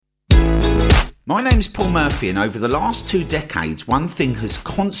My name's Paul Murphy, and over the last 2 decades, one thing has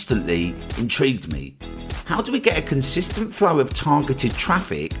constantly intrigued me. How do we get a consistent flow of targeted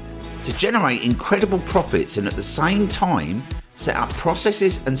traffic to generate incredible profits and at the same time set up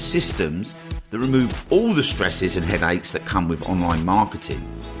processes and systems that remove all the stresses and headaches that come with online marketing?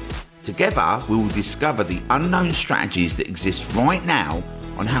 Together, we will discover the unknown strategies that exist right now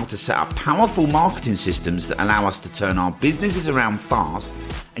on how to set up powerful marketing systems that allow us to turn our businesses around fast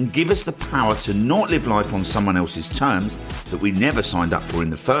and give us the power to not live life on someone else's terms that we never signed up for in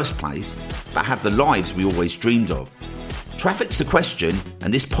the first place, but have the lives we always dreamed of. Traffic's the question,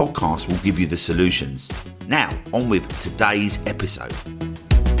 and this podcast will give you the solutions. Now, on with today's episode.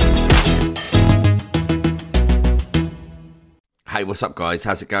 Hey, what's up, guys?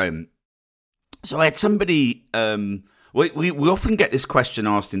 How's it going? So I had somebody, we often get this question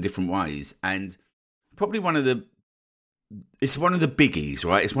asked in different ways, and probably it's one of the biggies,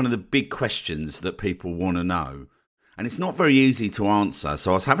 right? It's one of the big questions that people want to know, and it's not very easy to answer.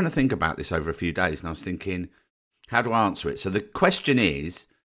 So I was having to think about this over a few days, and I was thinking, how do I answer it? So the question is,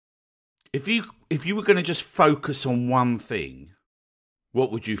 if you were going to just focus on one thing,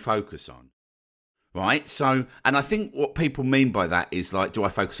 what would you focus on? Right? So, and I think what people mean by that is like, do I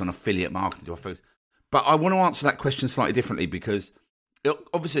focus on affiliate marketing? But I want to answer that question slightly differently, because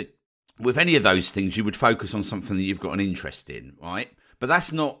obviously with any of those things, you would focus on something that you've got an interest in, right? But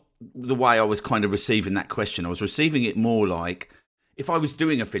that's not the way I was kind of receiving that question. I was receiving it more like, if I was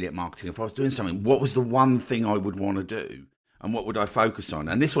doing affiliate marketing, if I was doing something, what was the one thing I would want to do? And what would I focus on?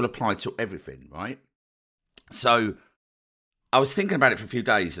 And this will apply to everything, right? So I was thinking about it for a few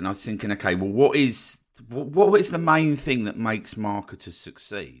days, and I was thinking, okay, well, what is the main thing that makes marketers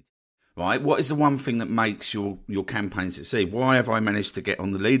succeed, right? What is the one thing that makes your campaign succeed? Why have I managed to get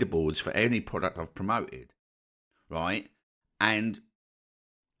on the leaderboards for any product I've promoted, right? And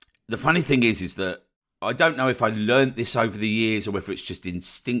the funny thing is that I don't know if I learned this over the years or whether it's just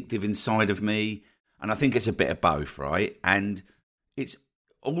instinctive inside of me, and I think it's a bit of both, right? And it's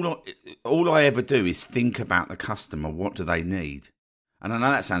all I ever do is think about the customer. What do they need? And I know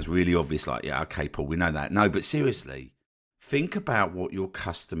that sounds really obvious, like, yeah, okay, Paul, we know that. No, but seriously, think about what your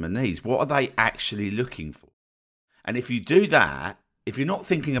customer needs. What are they actually looking for? And if you do that, if you're not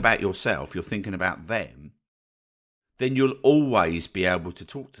thinking about yourself, you're thinking about them, then you'll always be able to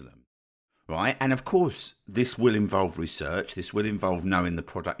talk to them, right? And of course, this will involve research. This will involve knowing the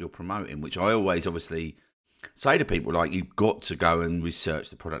product you're promoting, which I always obviously say to people, like, you've got to go and research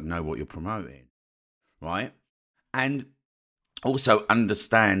the product, know what you're promoting, right? And also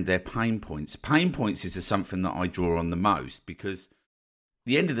understand their pain points. Pain points is something that I draw on the most, because at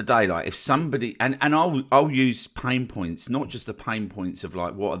the end of the day, like, if somebody, and I'll use pain points, not just the pain points of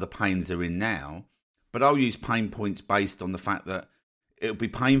like, what are the pains they're in now, but I'll use pain points based on the fact that it'll be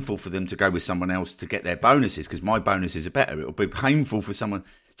painful for them to go with someone else to get their bonuses, because my bonuses are better. It'll be painful for someone.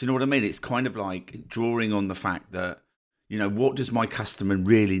 Do you know what I mean? It's kind of like drawing on the fact that, you know, what does my customer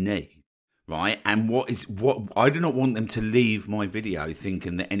really need, right? And what I do not want them to leave my video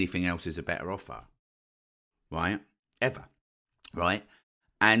thinking that anything else is a better offer, right? Ever, right?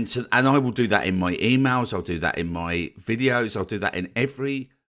 And I will do that in my emails. I'll do that in my videos. I'll do that in every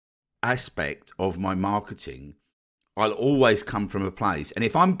aspect of my marketing. I'll always come from a place. And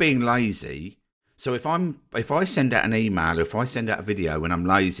if I'm being lazy, so if I send out an email, if I send out a video when I'm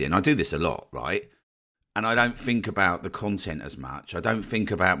lazy, and I do this a lot, right? And I don't think about the content as much. I don't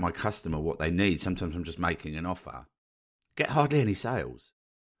think about my customer, what they need. Sometimes I'm just making an offer. Get hardly any sales,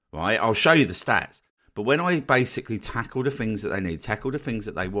 right? I'll show you the stats. But when I basically tackle the things that they need, tackle the things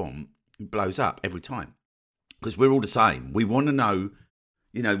that they want, it blows up every time. Because we're all the same. We want to know,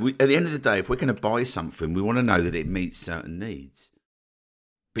 you know, at the end of the day, if we're going to buy something, we want to know that it meets certain needs.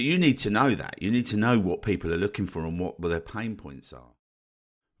 But you need to know that. You need to know what people are looking for and what their pain points are,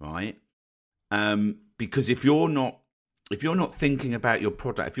 right? Because if you're not thinking about your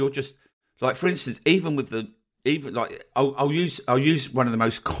product, if you're just like, for instance, I'll use one of the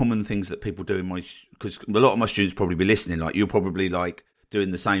most common things that people do because a lot of my students probably be listening. Like, you're probably like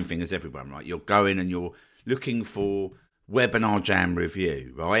doing the same thing as everyone, right? You're going and you're looking for Webinar Jam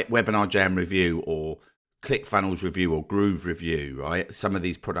review, right? Webinar Jam review, or ClickFunnels review, or Groove review, right? Some of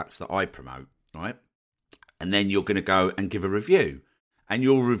these products that I promote, right? And then you're going to go and give a review, and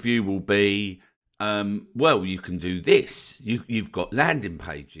your review will be, well, you can do this. You've got landing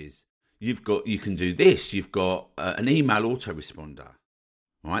pages. You can do this. You've got an email autoresponder,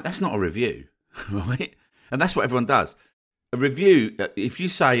 right? That's not a review, right? And that's what everyone does. A review, if you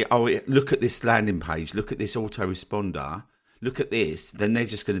say, oh, look at this landing page, look at this autoresponder, look at this, then they're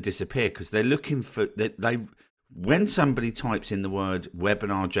just going to disappear, because they're looking for, when somebody types in the word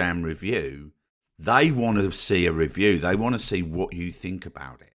Webinar Jam review, They want to see a review. They want to see what you think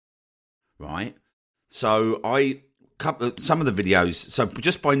about it, right? So some of the videos. So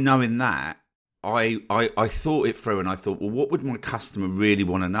just by knowing that, I thought it through, and I thought, well, what would my customer really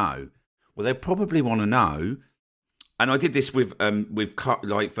want to know? Well, they probably want to know. And I did this with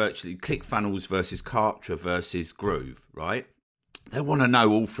like virtually ClickFunnels versus Kartra versus Groove, right? They want to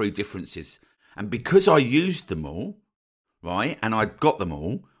know all three differences. And because I used them all, right, and I got them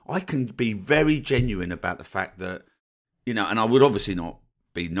all, I can be very genuine about the fact that, and I would obviously not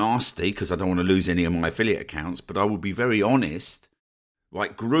be nasty because I don't want to lose any of my affiliate accounts, but I would be very honest.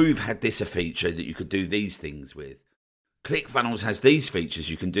 Like Groove had this a feature that you could do these things with. ClickFunnels has these features,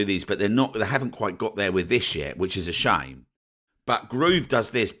 you can do these, but they haven't quite got there with this yet, which is a shame. But Groove does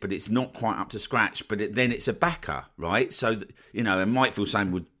this, but it's not quite up to scratch, but then it's a backer, right? So, and might feel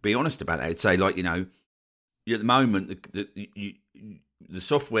same would be honest about that. I'd say, like, at the moment, the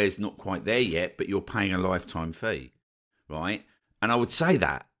software's not quite there yet, but you're paying a lifetime fee, right? And I would say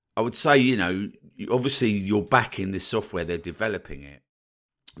that. I would say, obviously you're backing this software, they're developing it,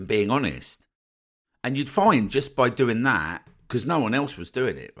 and being honest. And you'd find just by doing that, because no one else was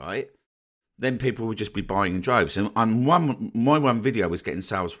doing it, right? Then people would just be buying in droves. And my one video was getting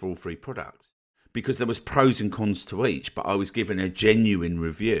sales for all three products because there was pros and cons to each, but I was given a genuine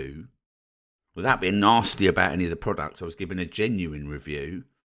review without being nasty about any of the products. I was given a genuine review.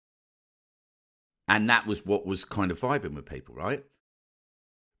 And that was what was kind of vibing with people, right?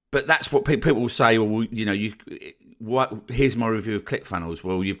 But that's what people will say, well, here's my review of ClickFunnels.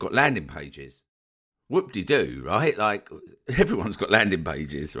 Well, you've got landing pages. Whoop-de-doo, right? Like, everyone's got landing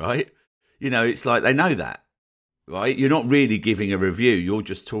pages, right? It's like they know that, right? You're not really giving a review. You're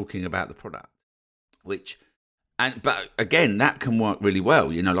just talking about the product, but again, that can work really well.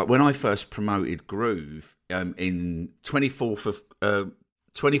 Like when I first promoted Groove in 24th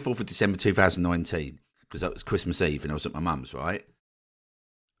of December 2019, because that was Christmas Eve and I was at my mum's, right?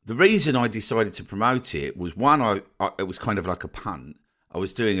 The reason I decided to promote it was, one, it was kind of like a punt. I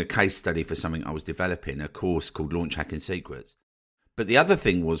was doing a case study for something I was developing, a course called Launch Hacking Secrets. But the other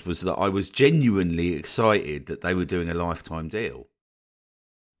thing was that I was genuinely excited that they were doing a lifetime deal.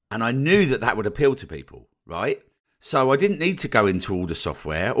 And I knew that would appeal to people, right? So I didn't need to go into all the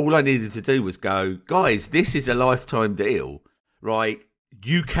software. All I needed to do was go, guys, this is a lifetime deal, right?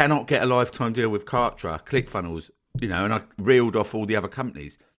 You cannot get a lifetime deal with Kartra, ClickFunnels, and I reeled off all the other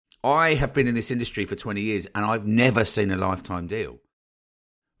companies. I have been in this industry for 20 years and I've never seen a lifetime deal.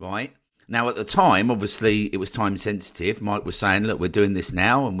 Right? Now, at the time, obviously, it was time sensitive. Mike was saying, look, we're doing this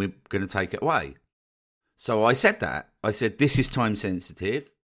now and we're going to take it away. So I said that. I said, this is time sensitive.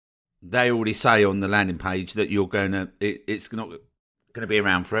 They already say on the landing page that it's not going to be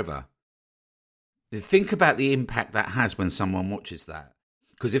around forever. Think about the impact that has when someone watches that.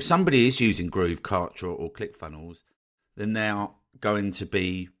 Because if somebody is using Groove, Kartra or ClickFunnels, then they're going to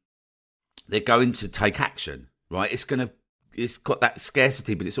take action, right? It's got that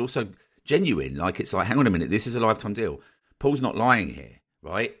scarcity, but it's also genuine. Like, it's like, hang on a minute, this is a lifetime deal. Paul's not lying here,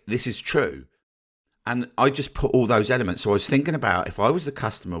 right? This is true. And I just put all those elements. So I was thinking about, if I was the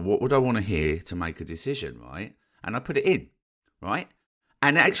customer, what would I want to hear to make a decision, right? And I put it in, right?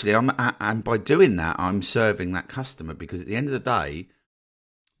 And actually, and by doing that, I'm serving that customer, because at the end of the day,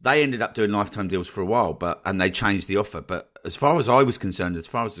 they ended up doing lifetime deals for a while, and they changed the offer. But as far as I was concerned, as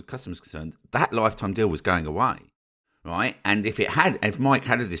far as the customer was concerned, that lifetime deal was going away. Right. And if Mike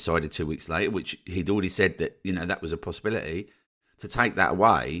had decided 2 weeks later, which he'd already said that, that was a possibility, to take that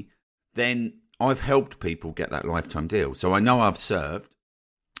away, then I've helped people get that lifetime deal. So I know I've served,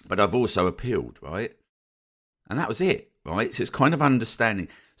 but I've also appealed. Right. And that was it. Right. So it's kind of understanding.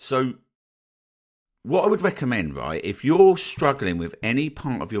 So what I would recommend, right, if you're struggling with any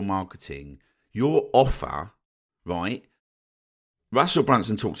part of your marketing, your offer, right, Russell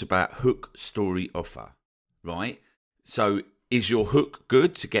Brunson talks about hook, story, offer, right? So is your hook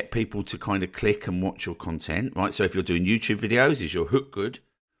good to get people to kind of click and watch your content, right? So if you're doing YouTube videos, is your hook good,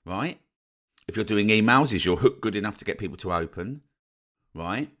 right? If you're doing emails, is your hook good enough to get people to open,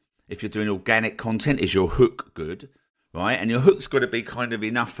 right? If you're doing organic content, is your hook good, right? And your hook's got to be kind of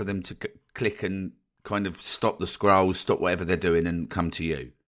enough for them to click and kind of stop the scroll, stop whatever they're doing and come to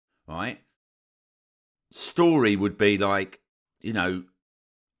you, right? Story would be like, in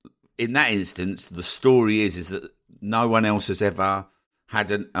that instance, the story is that no one else has ever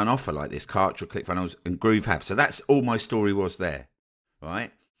had an offer like this. Kartra, ClickFunnels, and Groove have. So that's all my story was there,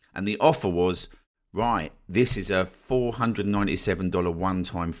 right? And the offer was, right, this is a $497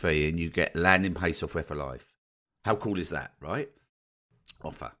 one-time fee and you get landing page software for life. How cool is that, right?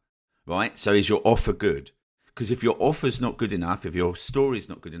 Offer, right? So is your offer good? Because if your offer's not good enough, if your story's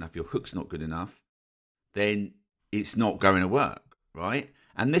not good enough, your hook's not good enough, then it's not going to work, right?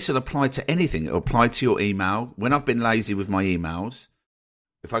 And this will apply to anything. It'll apply to your email. When I've been lazy with my emails,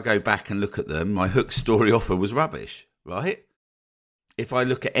 if I go back and look at them, my hook story offer was rubbish, right? If I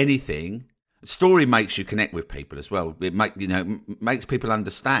look at anything, story makes you connect with people as well. It makes people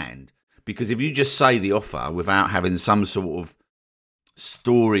understand. Because if you just say the offer without having some sort of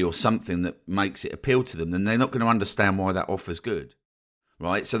story or something that makes it appeal to them, then they're not going to understand why that offer's good,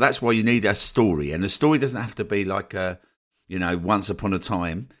 right? So that's why you need a story. And the story doesn't have to be like once upon a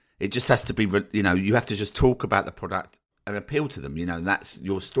time. It just has to be, you have to just talk about the product and appeal to them. That's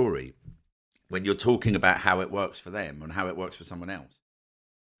your story when you're talking about how it works for them and how it works for someone else.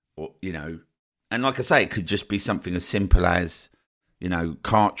 Or, and like I say, it could just be something as simple as,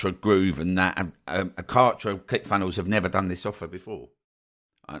 Kartra Groove and that. And Kartra ClickFunnels have never done this offer before.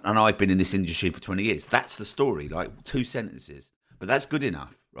 And I've been in this industry for 20 years. That's the story, like 2 sentences. But that's good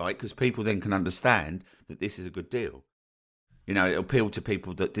enough, right? Because people then can understand that this is a good deal. It'll appeal to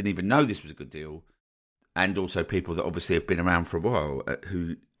people that didn't even know this was a good deal. And also people that obviously have been around for a while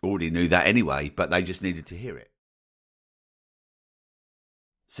who already knew that anyway, but they just needed to hear it.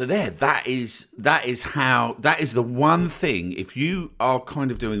 So that is the one thing. If you are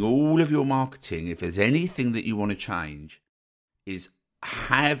kind of doing all of your marketing, if there's anything that you want to change, is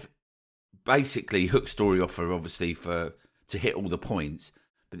have basically hook story offer, obviously to hit all the points.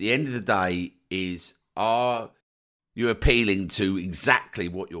 But at the end of the day, are you appealing to exactly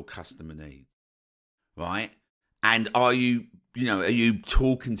what your customer needs, right? And are you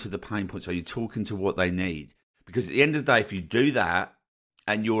talking to the pain points? Are you talking to what they need? Because at the end of the day, if you do that,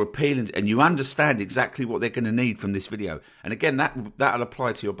 and you're appealing and you understand exactly what they're going to need from this video. And again, that'll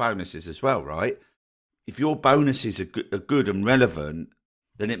apply to your bonuses as well, right? If your bonuses are good and relevant,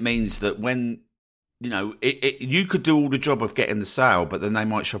 then it means that when, you could do all the job of getting the sale, but then they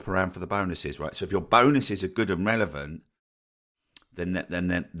might shop around for the bonuses, right? So if your bonuses are good and relevant, then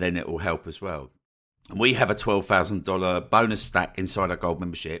it will help as well. And we have a $12,000 bonus stack inside our gold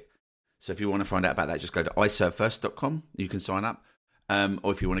membership. So if you want to find out about that, just go to iservefirst.com. You can sign up.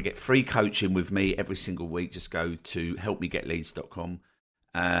 Or if you want to get free coaching with me every single week, just go to helpmegetleads.com.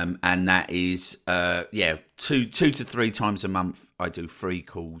 And that is, 2 to 3 times a month, I do free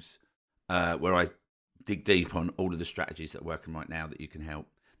calls where I dig deep on all of the strategies that are working right now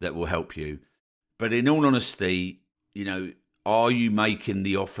that will help you. But in all honesty, are you making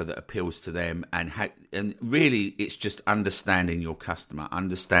the offer that appeals to them? And really, it's just understanding your customer,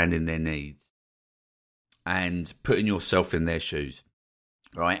 understanding their needs, and putting yourself in their shoes.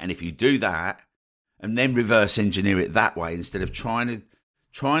 Right, and if you do that, and then reverse engineer it that way, instead of trying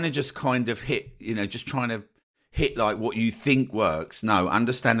to just kind of hit, just trying to hit like what you think works. No,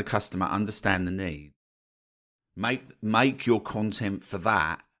 understand the customer, understand the need. Make your content for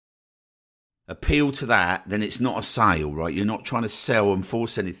that. Appeal to that. Then it's not a sale, right? You're not trying to sell and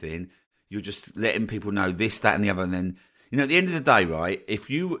force anything. You're just letting people know this, that, and the other. And then, at the end of the day, right? If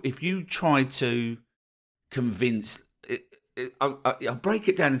you try to convince. I'll break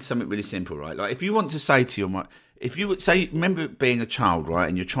it down into something really simple, right? Like if you want to say to your mum, if you would say, remember being a child, right,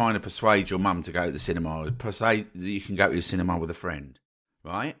 and you're trying to persuade your mum to go to the cinema, or persuade that you can go to the cinema with a friend,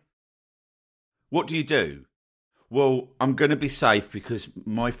 right? What do? Well, I'm going to be safe because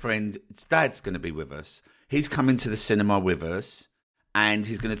my friend's dad's going to be with us. He's coming to the cinema with us, and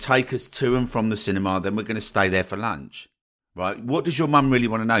he's going to take us to and from the cinema. Then we're going to stay there for lunch. Right? What does your mum really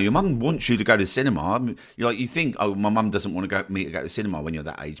want to know? Your mum wants you to go to the cinema. I mean, you think, oh, my mum doesn't want me to go to the cinema when you're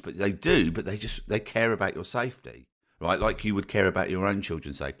that age, but they do. But they care about your safety, right? Like you would care about your own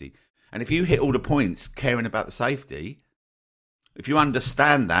children's safety. And if you hit all the points caring about the safety, if you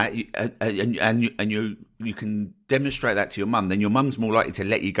understand that and you can demonstrate that to your mum, then your mum's more likely to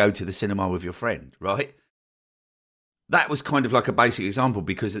let you go to the cinema with your friend, right? That was kind of like a basic example,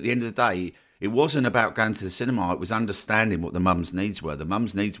 because at the end of the day, it wasn't about going to the cinema. It was understanding what the mum's needs were. The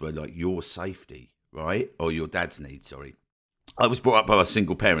mum's needs were like your safety, right? Or your dad's needs, sorry. I was brought up by a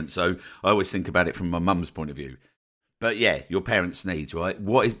single parent, so I always think about it from my mum's point of view. But yeah, your parents' needs, right?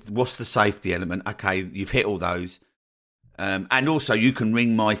 What's the safety element? Okay, you've hit all those. And also you can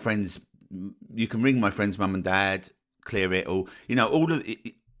ring my friend's mum and dad, clear it all. All of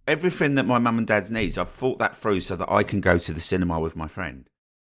everything that my mum and dad's needs, I've thought that through so that I can go to the cinema with my friend,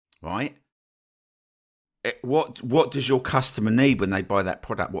 right? What does your customer need when they buy that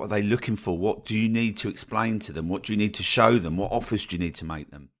product? What are they looking for? What do you need to explain to them? What do you need to show them? What offers do you need to make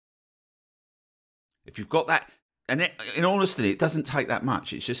them? If you've got that, and in honesty, it doesn't take that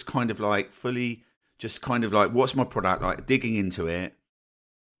much. It's just kind of like what's my product like? Digging into it.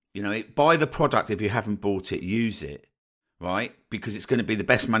 Buy the product if you haven't bought it. Use it, right? Because it's going to be the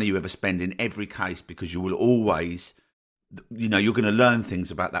best money you ever spend in every case, because you will always, you're going to learn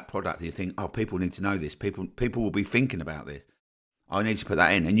things about that product. You think, oh, people need to know this. People will be thinking about this. I need to put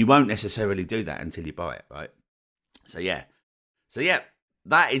that in. And you won't necessarily do that until you buy it, right? So yeah,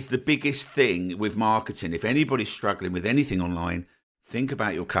 that is the biggest thing with marketing. If anybody's struggling with anything online, think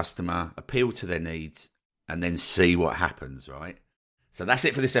about your customer, appeal to their needs, and then see what happens, right? So that's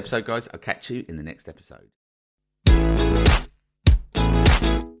it for this episode, guys. I'll catch you in the next episode.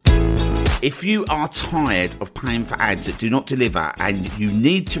 If you are tired of paying for ads that do not deliver and you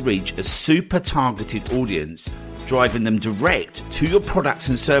need to reach a super targeted audience, driving them direct to your products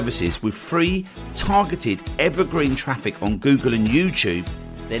and services with free, targeted, evergreen traffic on Google and YouTube,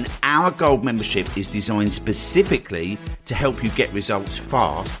 then our Gold membership is designed specifically to help you get results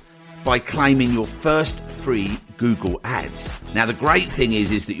fast by claiming your first free Google ads. Now, the great thing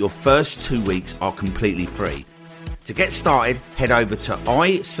is that your first 2 weeks are completely free. To get started, head over to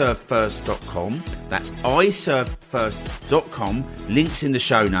iservefirst.com. That's iservefirst.com. Links in the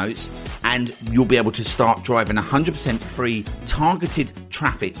show notes, and you'll be able to start driving 100% free targeted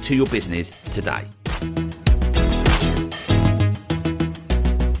traffic to your business today.